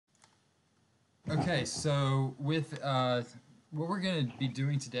Okay, so with what we're going to be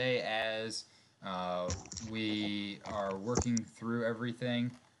doing today as we are working through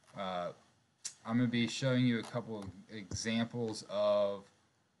everything, uh, I'm going to be showing you a couple of examples of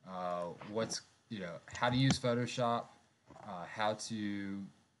what's, how to use Photoshop, how to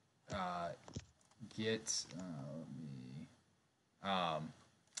uh, get, um,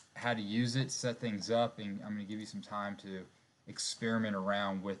 how to use it, set things up, and I'm going to give you some time to experiment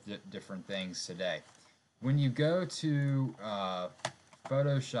around with different things today. When you go to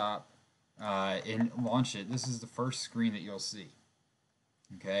Photoshop and launch it, this is the first screen that you'll see.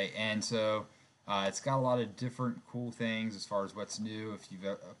 Okay, and so it's got a lot of different cool things as far as what's new if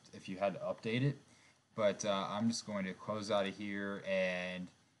you had to update it. But I'm just going to close out of here and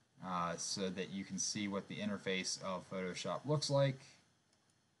so that you can see what the interface of Photoshop looks like.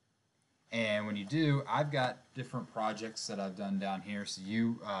 And when you do, I've got different projects that I've done down here, so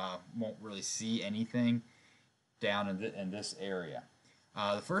you won't really see anything down in this area.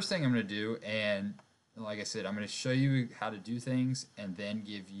 The first thing I'm going to do, and like I said, I'm going to show you how to do things and then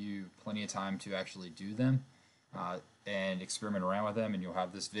give you plenty of time to actually do them and experiment around with them, and you'll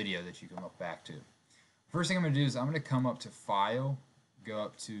have this video that you can look back to. First thing I'm going to do is I'm going to come up to File, go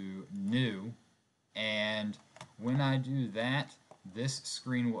up to New, and when I do that, this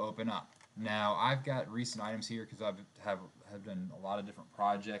screen will open up. Now I've got recent items here because have done a lot of different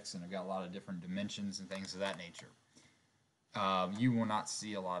projects and I've got a lot of different dimensions and things of that nature. You will not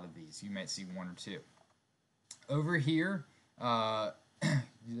see a lot of these. You might see one or two. Over here,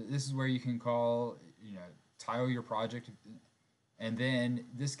 this is where you can title your project, and then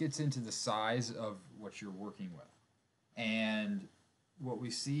this gets into the size of what you're working with. And what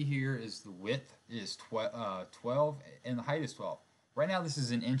we see here is the width is 12 and the height is 12. Right now this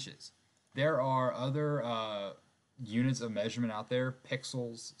is in inches. There are other units of measurement out there: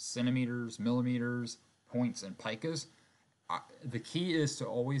 pixels, centimeters, millimeters, points, and picas. The key is to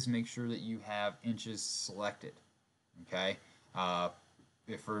always make sure that you have inches selected. Okay,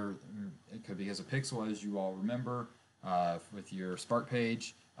 it could be as a pixel, as you all remember with your Spark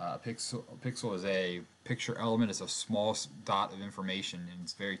page. Pixel is a picture element. It's a small dot of information, and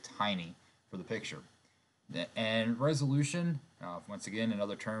it's very tiny for the picture. And resolution, once again,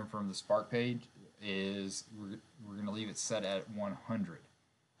 another term from the Spark page, is we're going to leave it set at 100.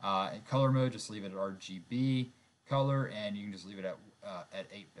 In color mode, just leave it at RGB color, and you can just leave it at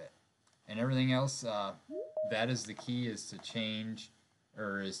 8-bit. And everything else, that is the key, is to change,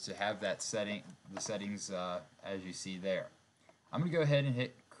 or is to have that setting, the settings as you see there. I'm going to go ahead and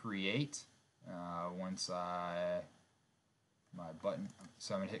hit Create once my button.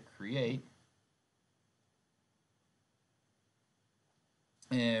 So I'm going to hit Create.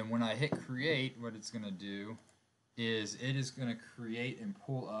 And when I hit create, what it's going to do is it is going to create and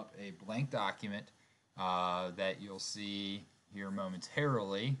pull up a blank document that you'll see here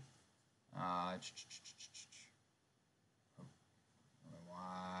momentarily. I don't know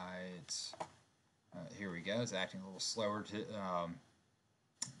why it's here we go. It's acting a little slower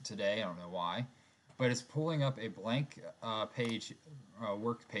today. I don't know why, but it's pulling up a blank page,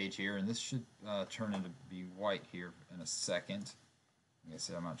 work page here, and this should turn into be white here in a second. Like I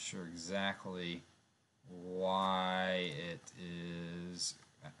said, I'm not sure exactly why it is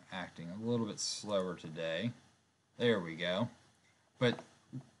acting a little bit slower today. There we go. But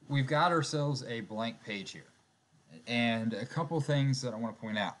we've got ourselves a blank page here. And a couple things that I want to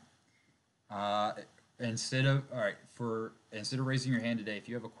point out. Instead of raising your hand today, if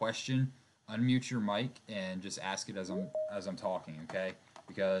you have a question, unmute your mic and just ask it as I'm talking, okay?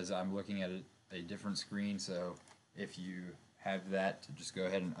 Because I'm looking at a different screen, so if you have that, to just go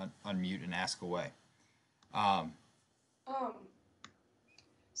ahead and unmute and ask away.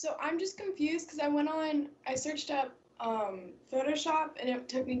 So I'm just confused because I searched up Photoshop, and it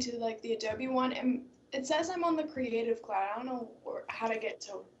took me to like the Adobe one, and it says I'm on the Creative Cloud. I don't know how to get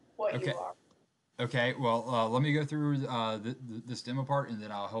to what you are. Okay, well, let me go through this demo part, and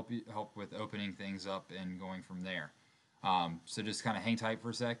then I'll help with opening things up and going from there. So just kind of hang tight for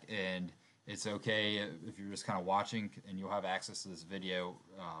a sec, and it's okay if you're just kind of watching, and you'll have access to this video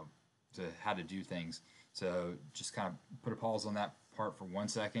to how to do things. So just kind of put a pause on that part for 1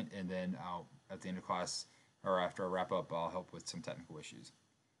 second, and then at the end of class, or after I wrap up, I'll help with some technical issues.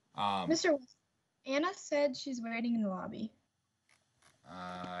 Mr. West, Anna said she's waiting in the lobby.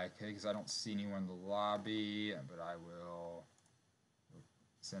 Okay, because I don't see anyone in the lobby, but I will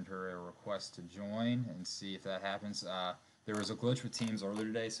send her a request to join and see if that happens. There was a glitch with Teams earlier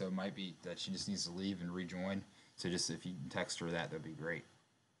today, so it might be that she just needs to leave and rejoin. So just if you can text her that'd be great.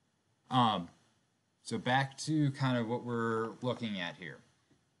 So back to kind of what we're looking at here.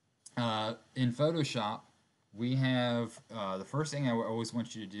 In Photoshop, we have the first thing I always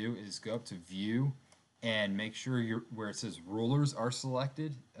want you to do is go up to View and make sure where it says rulers are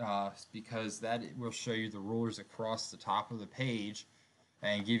selected, because that will show you the rulers across the top of the page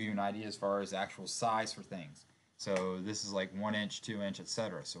and give you an idea as far as actual size for things. So this is like 1 inch, 2 inch,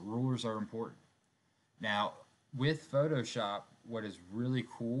 etc. So rulers are important. Now with Photoshop, what is really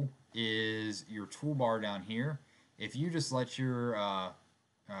cool is your toolbar down here. If you just let your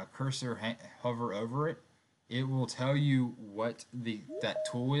cursor hover over it, it will tell you what that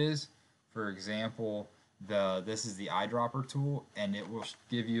tool is. For example, this is the eyedropper tool, and it will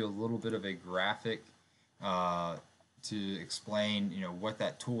give you a little bit of a graphic to explain, what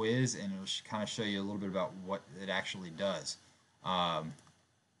that tool is, and it'll kind of show you a little bit about what it actually does.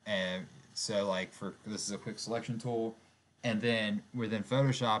 And so, like this is a quick selection tool, and then within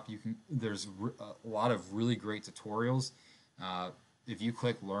Photoshop, there's a lot of really great tutorials. If you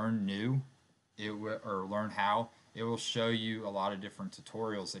click Learn New, or Learn How, it will show you a lot of different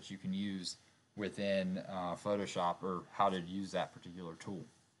tutorials that you can use within Photoshop, or how to use that particular tool.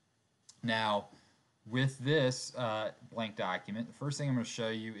 Now, with this blank document, the first thing I'm going to show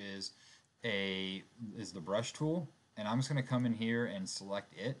you is the brush tool, and I'm just going to come in here and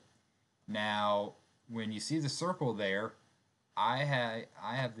select it. Now, when you see the circle there, I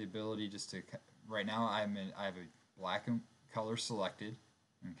have the ability just to, right now I have a black color selected,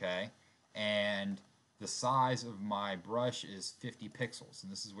 okay, and the size of my brush is 50 pixels,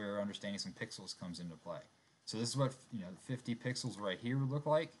 and this is where understanding some pixels comes into play. So this is what 50 pixels right here would look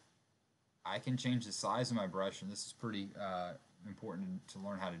like. I can change the size of my brush, and this is pretty important to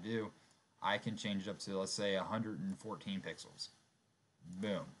learn how to do. I can change it up to, let's say, 114 pixels.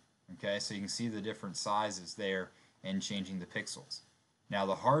 Boom. Okay, so you can see the different sizes there and changing the pixels. Now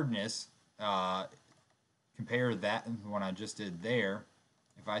the hardness, compare that to what I just did there.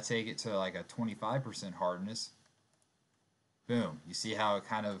 If I take it to like a 25% hardness, boom, you see how it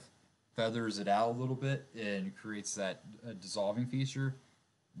kind of feathers it out a little bit and creates that dissolving feature.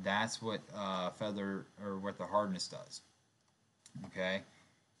 That's what what the hardness does. Okay,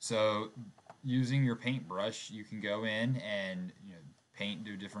 so using your paintbrush, you can go in and paint,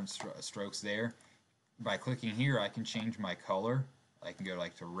 do different strokes there. By clicking here, I can change my color. I can go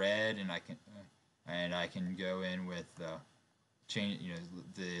like to red, and I can go in with change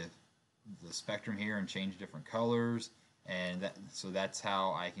the spectrum here and change different colors, and so that's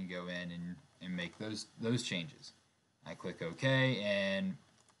how I can go in and make those changes. I click OK, and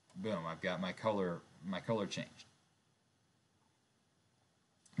boom, I've got my color changed.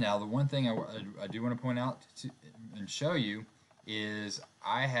 Now the one thing I do want to point out and show you is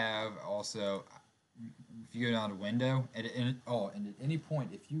I have also, if you go down to Window, and at any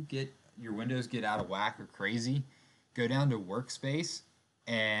point, if your windows get out of whack or crazy, go down to Workspace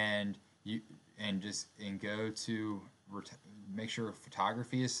and go to make sure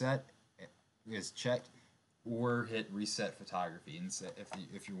photography is checked, or hit Reset Photography, and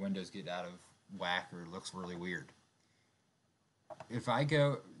if your windows get out of whack or it looks really weird. If I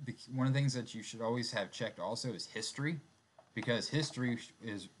go, one of the things that you should always have checked also is history, because history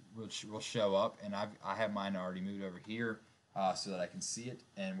will show up, and I have mine already moved over here so that I can see it.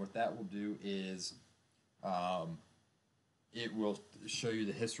 And what that will do is it will show you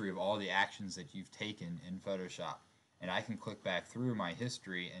the history of all the actions that you've taken in Photoshop, and I can click back through my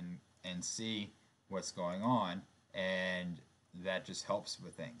history and see what's going on, and that just helps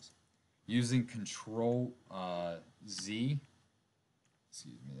with things. Using Control Z,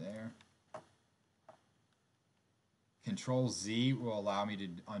 excuse me there, Control Z will allow me to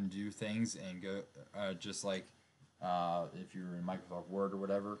undo things and go just like if you're in Microsoft Word or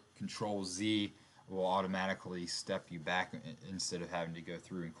whatever, Control Z will automatically step you back instead of having to go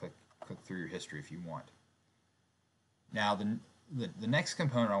through and click through your history if you want. Now the next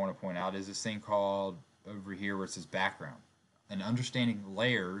component I want to point out is this thing called over here where it says background. And understanding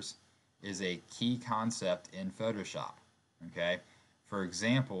layers is a key concept in Photoshop. Okay, for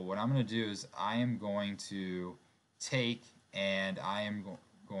example, what I'm going to do is I am going to take and I am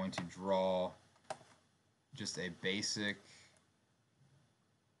going to draw just a basic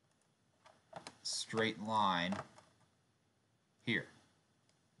straight line here,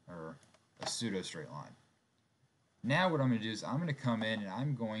 or a pseudo straight line. Now what I'm going to do is I'm going to come in and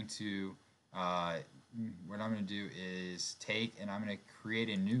I'm going to what I'm going to do is take and I'm going to create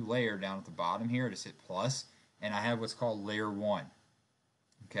a new layer down at the bottom here. Just hit plus, and I have what's called layer 1.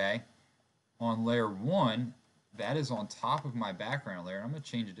 Okay, on layer 1, that is on top of my background layer. I'm going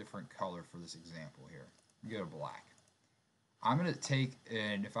to change a different color for this example here. Go to black. I'm going to take,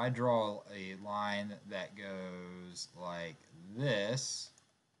 and if I draw a line that goes like this,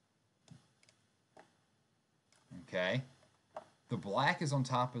 Okay. The black is on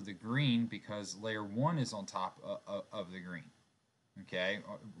top of the green because layer 1 is on top of the green. Okay.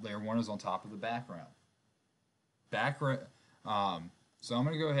 Layer 1 is on top of the background. So I'm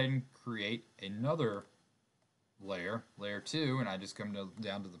going to go ahead and create another layer, layer 2, and I just come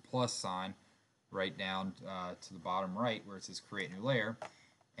down to the plus sign right down to the bottom right where it says create new layer.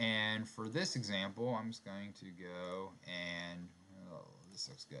 And for this example, I'm just going to go and, oh, this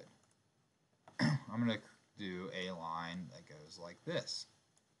looks good. I'm going to do a line that goes like this.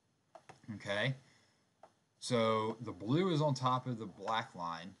 Okay, so the blue is on top of the black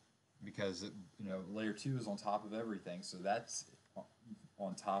line because layer 2 is on top of everything, so that's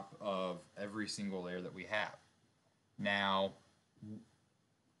on top of every single layer that we have. Now,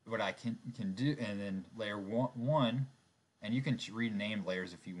 what I can do, and then layer 1, and you can rename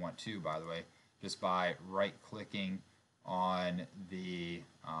layers if you want to, by the way, just by right-clicking on the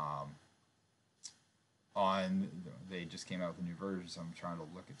they just came out with a new version, so I'm trying to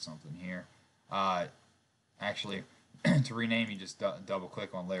look at something here. Actually, to rename, you just double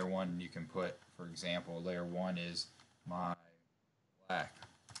click on layer 1, and you can put, for example, layer 1 is my black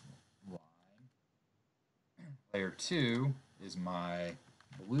line. Layer 2 is my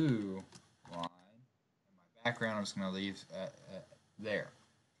blue line, and my background I'm just going to leave there.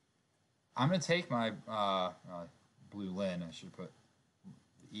 I'm going to take my blue line. I should put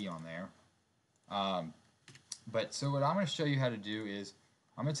the E on there. So what I'm going to show you how to do is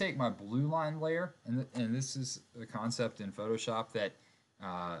I'm going to take my blue line layer, and this is the concept in Photoshop that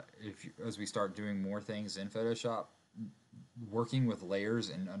as we start doing more things in Photoshop, working with layers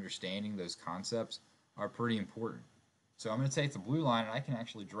and understanding those concepts are pretty important. So I'm going to take the blue line, and I can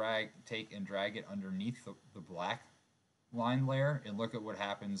actually take and drag it underneath the black line layer, and look at what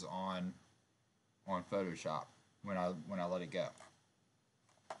happens on Photoshop when I let it go.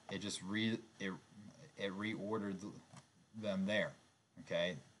 It just it reordered them there.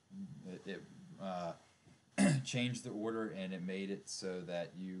 Okay, it changed the order, and it made it so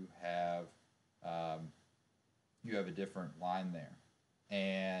that you have a different line there,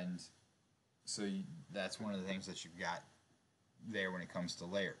 and so that's one of the things that you've got there when it comes to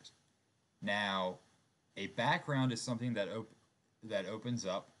layers. Now, a background is something that opens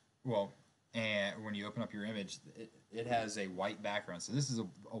up. Well, and when you open up your image, it has a white background. So this is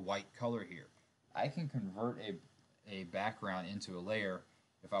a white color here. I can convert a background into a layer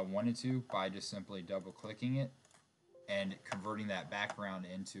if I wanted to by just simply double clicking it and converting that background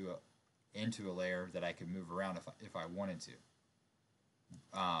into a layer that I could move around if I wanted to.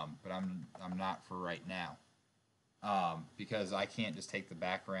 But I'm not for right now, because I can't just take the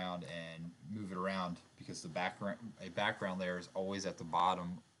background and move it around, because a background layer is always at the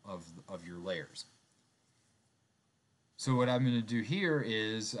bottom of your layers. So what I'm going to do here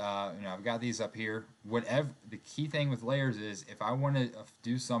is, I've got these up here. Whatever the key thing with layers is, if I want to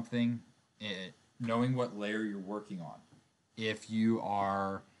do something, knowing what layer you're working on. If you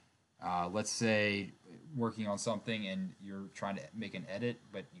are, let's say, working on something and you're trying to make an edit,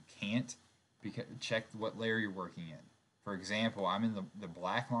 but you can't, check what layer you're working in. For example, I'm in the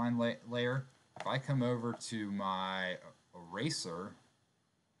black line layer. If I come over to my eraser,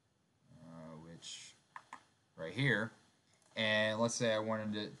 which right here, and let's say I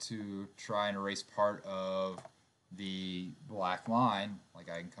wanted to try and erase part of the black line, like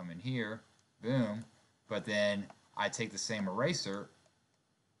I can come in here, boom, but then I take the same eraser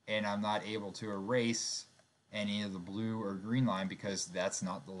and I'm not able to erase any of the blue or green line because that's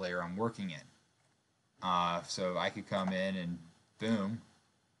not the layer I'm working in. So I could come in and boom,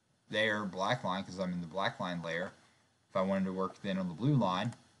 there, black line, because I'm in the black line layer. If I wanted to work then on the blue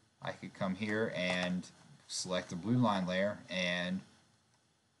line, I could come here and select the blue line layer, and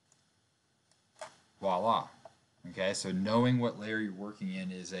voila. Okay, so knowing what layer you're working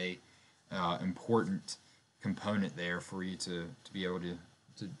in is a important component there for you to be able to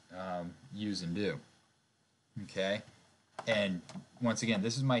use and do. Okay, and once again,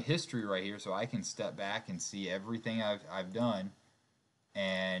 this is my history right here, so I can step back and see everything I've done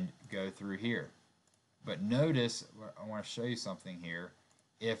and go through here. But notice, I want to show you something here.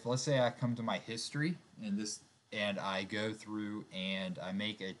 If, let's say, I come to my history and I go through and I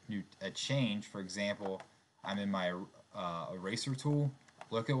make a change, for example, I'm in my eraser tool,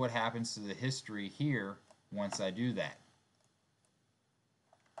 look at what happens to the history here once I do that.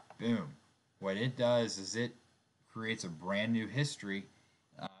 Boom. What it does is it creates a brand new history,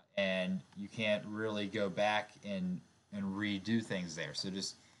 and you can't really go back and redo things there. So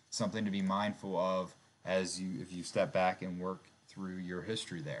just something to be mindful of if you step back and work through your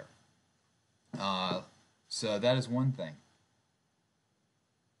history there. So that is one thing.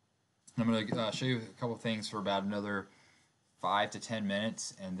 I'm going to show you a couple things for about another 5 to 10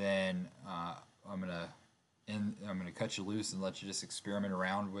 minutes, and then I'm going to I'm going to cut you loose and let you just experiment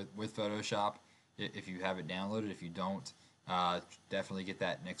around with Photoshop if you have it downloaded. If you don't, definitely get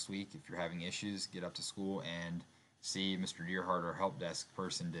that next week. If you're having issues, get up to school and see Mr. Deerhart, our help desk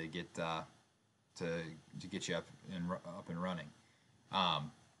person, to get you up and running.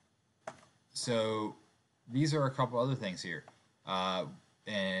 So these are a couple other things here,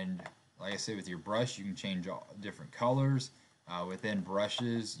 and like I said, with your brush, you can change all different colors. Within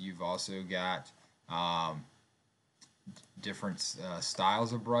brushes, you've also got different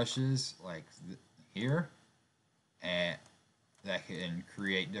styles of brushes, like here, and that can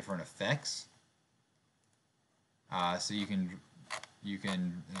create different effects. So you can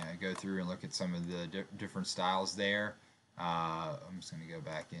go through and look at some of the different styles there. I'm just going to go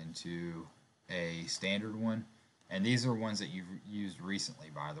back into a standard one, and these are ones that you've used recently,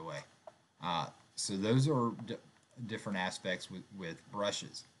 by the way. So those are different aspects with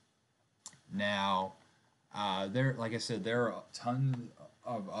brushes. Now, like I said, there are tons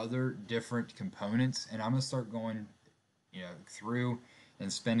of other different components, and I'm gonna start going, through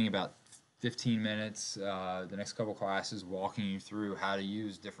and spending about 15 minutes the next couple classes walking you through how to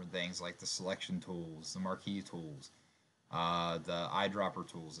use different things like the selection tools, the marquee tools, the eyedropper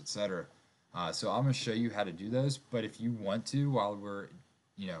tools, etc. So I'm going to show you how to do those, but if you want to, while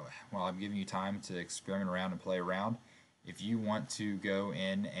I'm giving you time to experiment around and play around, if you want to go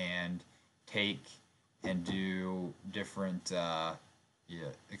in and take and do different,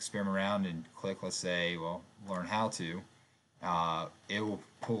 experiment around and click, let's say, learn how to, it will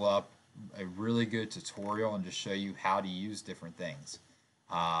pull up a really good tutorial and just show you how to use different things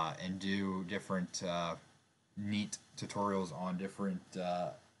and do different neat tutorials on different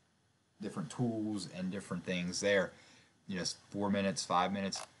tools and different things there. 4 minutes, 5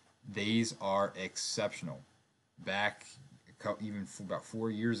 minutes. These are exceptional. Back even about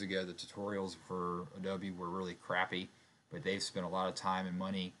 4 years ago, the tutorials for Adobe were really crappy, but they've spent a lot of time and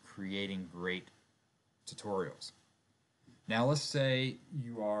money creating great tutorials. Now let's say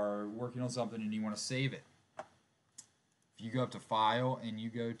you are working on something and you want to save it. If you go up to File and you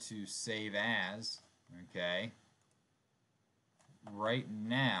go to Save As, okay, right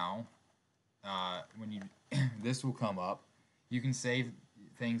now, when you this will come up. You can save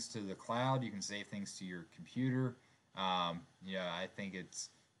things to the cloud. You can save things to your computer. I think it's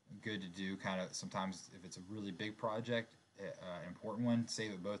good to do kind of sometimes if it's a really big project, important one,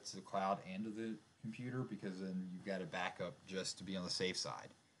 save it both to the cloud and to the computer, because then you've got a backup just to be on the safe side.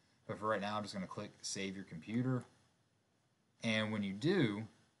 But for right now, I'm just going to click Save Your Computer, and when you do,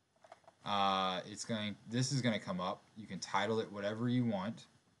 this is going to come up. You can title it whatever you want.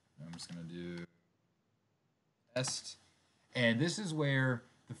 I'm just going to do test, and this is where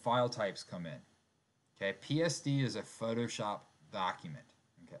the file types come in. Okay, PSD is a Photoshop document.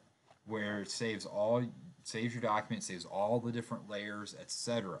 Okay, where it saves your document, saves all the different layers,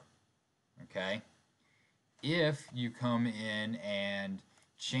 etc. Okay, if you come in and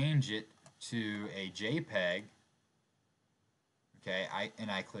change it to a JPEG, okay,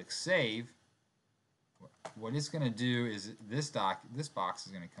 I click Save, what it's going to do is this box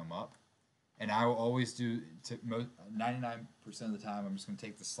is going to come up, and I will always do 99% of the time. I'm just going to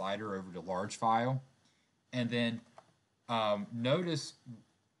take the slider over to Large File, and then notice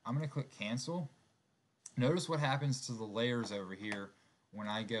I'm going to click Cancel. Notice what happens to the layers over here when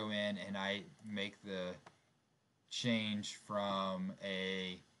I go in and I make the change from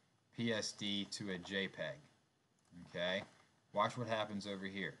a PSD to a JPEG. Okay, watch what happens over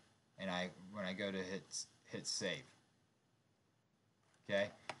here, and when I go to hit Save.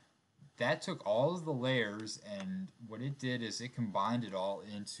 Okay, that took all of the layers, and what it did is it combined it all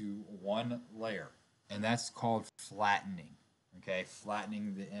into one layer, and that's called flattening. Okay,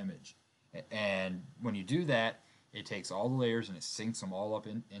 flattening the image. And when you do that, it takes all the layers and it syncs them all up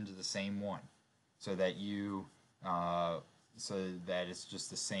into the same one, so that it's just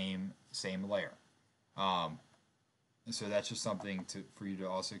the same layer. So that's just something for you to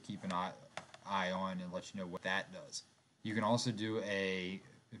also keep an eye on and let you know what that does. You can also do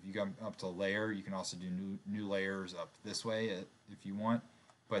if you go up to layer, you can also do new layers up this way if you want.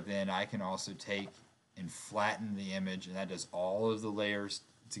 But then I can also take and flatten the image, and that does all of the layers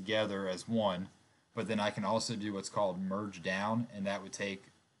together as one. But then I can also do what's called merge down, and that would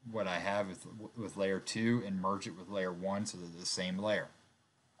take what I have with layer 2 and merge it with layer 1 so they're the same layer.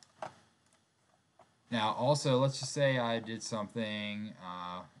 Now also, let's just say I did something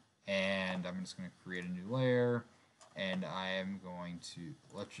and I'm just going to create a new layer, and I am going to,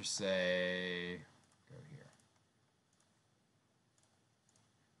 let's just say, go here.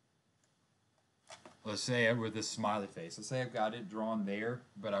 let's say with this smiley face, let's say I've got it drawn there,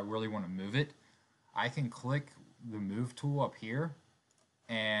 but I really want to move it. I can click the move tool up here,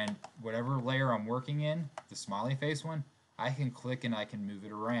 and whatever layer I'm working in, the smiley face one, I can click and I can move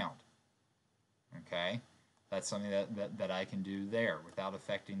it around. Okay, that's something that I can do there without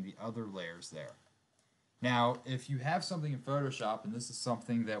affecting the other layers there. Now, if you have something in Photoshop, and this is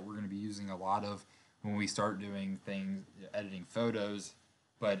something that we're going to be using a lot of when we start doing things, editing photos,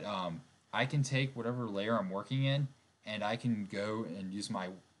 but I can take whatever layer I'm working in, and I can go and use my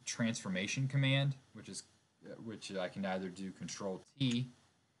transformation command, which I can either do Control T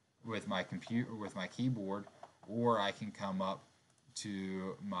with my keyboard, or I can come up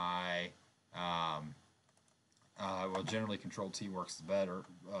to my well, generally Control T works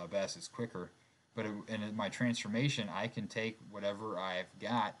best, it's quicker. But in my transformation, I can take whatever I've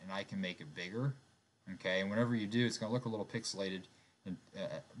got and I can make it bigger. Okay, and whenever you do, it's going to look a little pixelated, and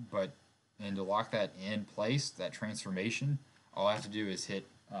to lock that in place, that transformation, all I have to do is hit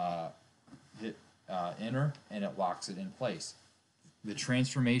enter, and it locks it in place. The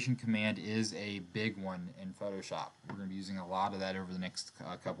transformation command is a big one in Photoshop. We're going to be using a lot of that over the next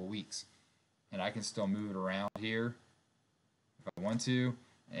couple weeks. And I can still move it around here if I want to.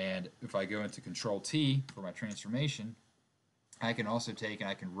 And if I go into Control T for my transformation, I can also take and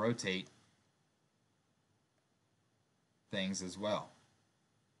I can rotate things as well.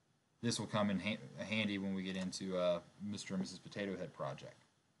 This will come in handy when we get into Mr. and Mrs. Potato Head project.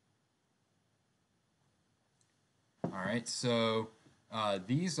 All right, so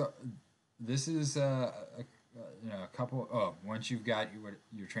this is a couple. Oh, once you've got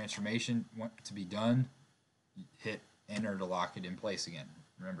your transformation to be done, you hit enter to lock it in place again.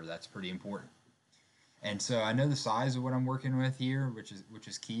 Remember, that's pretty important. And so I know the size of what I'm working with here, which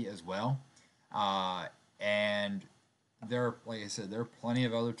is key as well. And there are, like I said, there are plenty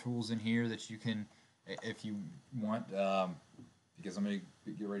of other tools in here that you can, if you want, because I'm going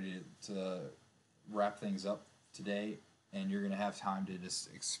to get ready to wrap things up today, and you're going to have time to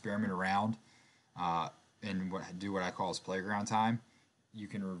just experiment around and do what I call as playground time. You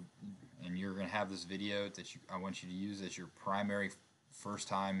can, and you're going to have this video that I want you to use as your primary first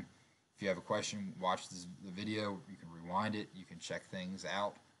time. If you have a question, watch the video. You can rewind it. You can check things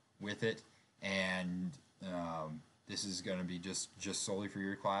out with it, and this is going to be just solely for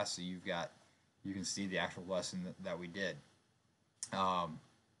your class, so you can see the actual lesson that we did.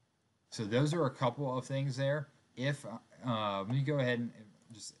 So those are a couple of things there. If let me go ahead and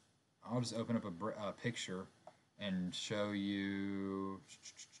I'll just open up a picture and show you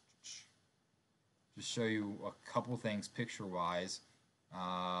a couple things picture-wise.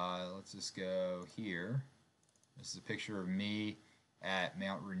 Let's just go here. This is a picture of me at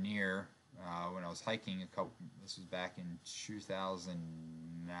Mount Rainier when I was hiking this was back in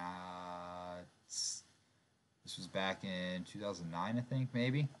 2009. This was back in 2009, I think,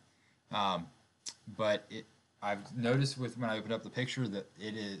 maybe. But I've noticed when I opened up the picture that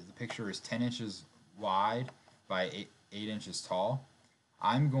the picture is 10 inches wide by 8 inches tall.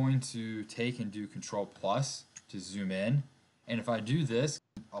 I'm going to take and do Control Plus to zoom in, and if I do this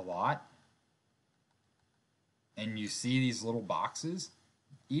a lot, and you see these little boxes,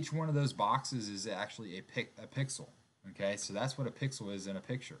 each one of those boxes is actually a pixel. Okay, so that's what a pixel is in a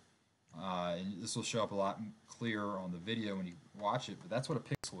picture. And this will show up a lot clearer on the video when you watch it, but that's what a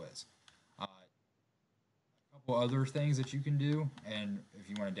pixel is. A couple other things that you can do, and if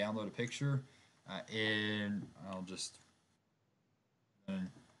you want to download a picture, I'll just,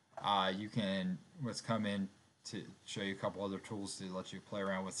 you can, let's come in to show you a couple other tools to let you play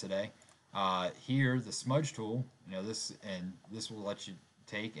around with today. Here, the smudge tool, this will let you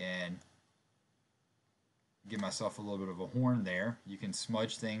take and give myself a little bit of a horn there. You can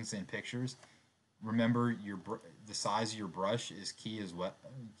smudge things in pictures. Remember, the size of your brush is key as well.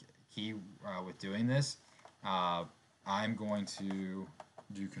 With doing this. I'm going to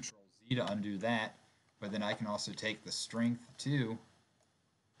do Control Z to undo that, but then I can also take the strength too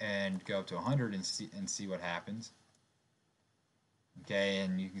and go up to 100 and see what happens. Okay,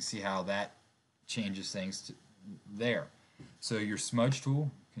 and you can see how that changes things there. So your smudge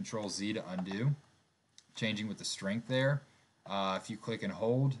tool, Control Z to undo, changing with the strength there. If you click and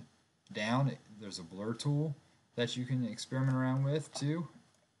hold down, there's a blur tool that you can experiment around with too,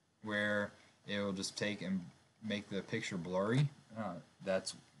 where it will just take and make the picture blurry.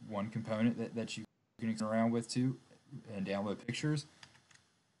 That's one component that you can experiment around with too, and download pictures.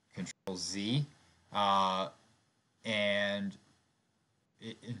 Control Z, and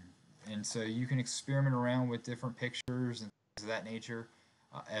so you can experiment around with different pictures and things of that nature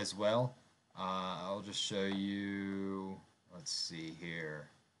as well. I'll just show you. Let's see here.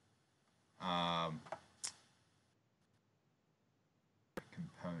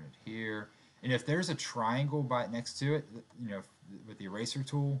 here. And if there's a triangle by next to it, you know, with the eraser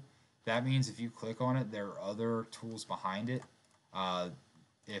tool, that means if you click on it, there are other tools behind it.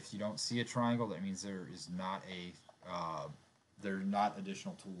 If you don't see a triangle, that means there is not there are not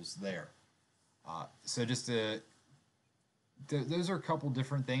additional tools there. So just to those are a couple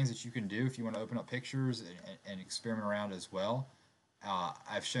different things that you can do if you want to open up pictures and experiment around as well.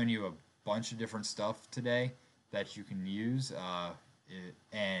 I've shown you a bunch of different stuff today that you can use,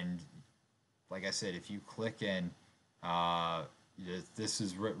 and like I said, if you click in, this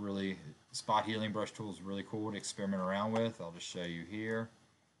is really spot healing brush tool is really cool to experiment around with. I'll just show you here.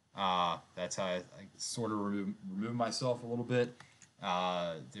 That's how I sort of remove myself a little bit.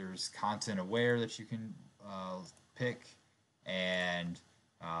 There's content aware that you can pick, and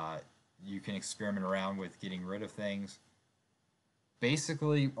you can experiment around with getting rid of things.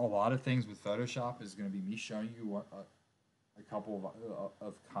 Basically, a lot of things with Photoshop is going to be me showing you a couple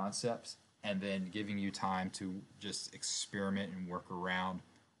of concepts and then giving you time to just experiment and work around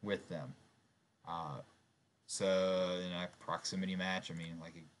with them. So in a proximity match, I mean,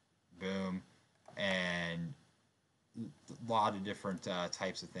 like a boom, and a lot of different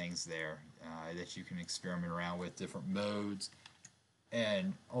types of things there that you can experiment around with, different modes,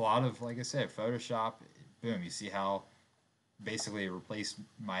 and a lot of, like I said, Photoshop, boom, you see how basically it replaced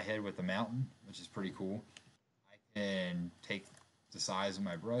my head with a mountain, which is pretty cool. I can take the size of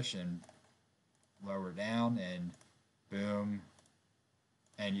my brush and lower down, and boom,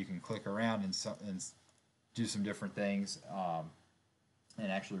 and you can click around and do some different things,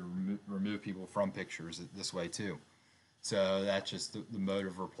 and actually remove people from pictures this way too. So that's just the mode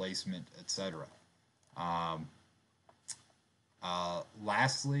of replacement, etc.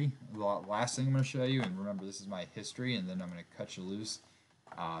 Lastly, the last thing I'm going to show you, and remember this is my history, and then I'm going to cut you loose,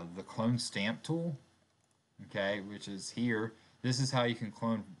 the clone stamp tool, okay, which is here. This is how you can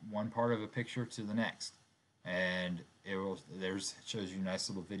clone one part of a picture to the next, and it shows you a nice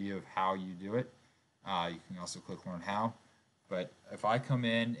little video of how you do it. You can also click learn how, but if I come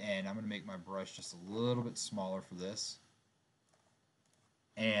in and I'm going to make my brush just a little bit smaller for this,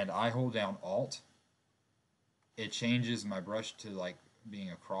 and I hold down Alt, it changes my brush to like being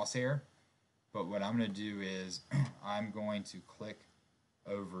a crosshair. But what I'm going to do is I'm going to click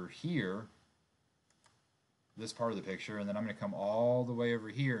over here, this part of the picture, and then I'm going to come all the way over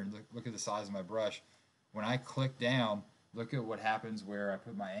here and look at the size of my brush. When I click down, look at what happens where I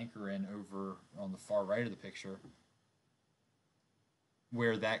put my anchor in over on the far right of the picture.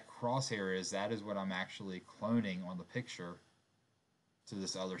 Where that crosshair is, that is what I'm actually cloning on the picture to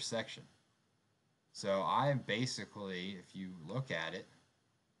this other section. So I basically, if you look at it,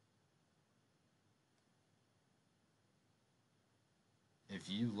 if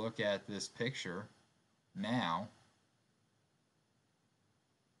you look at this picture now,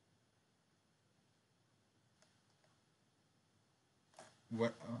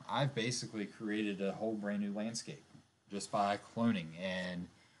 what I've basically created a whole brand new landscape just by cloning and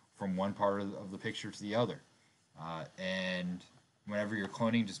from one part of the picture to the other. And whenever you're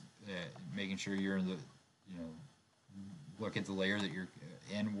cloning, just making sure you're in the, look at the layer that you're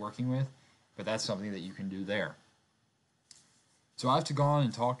in working with, but that's something that you can do there. So I've gone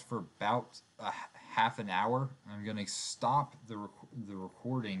and talked for about half an hour. I'm going to stop the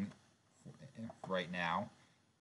recording right now,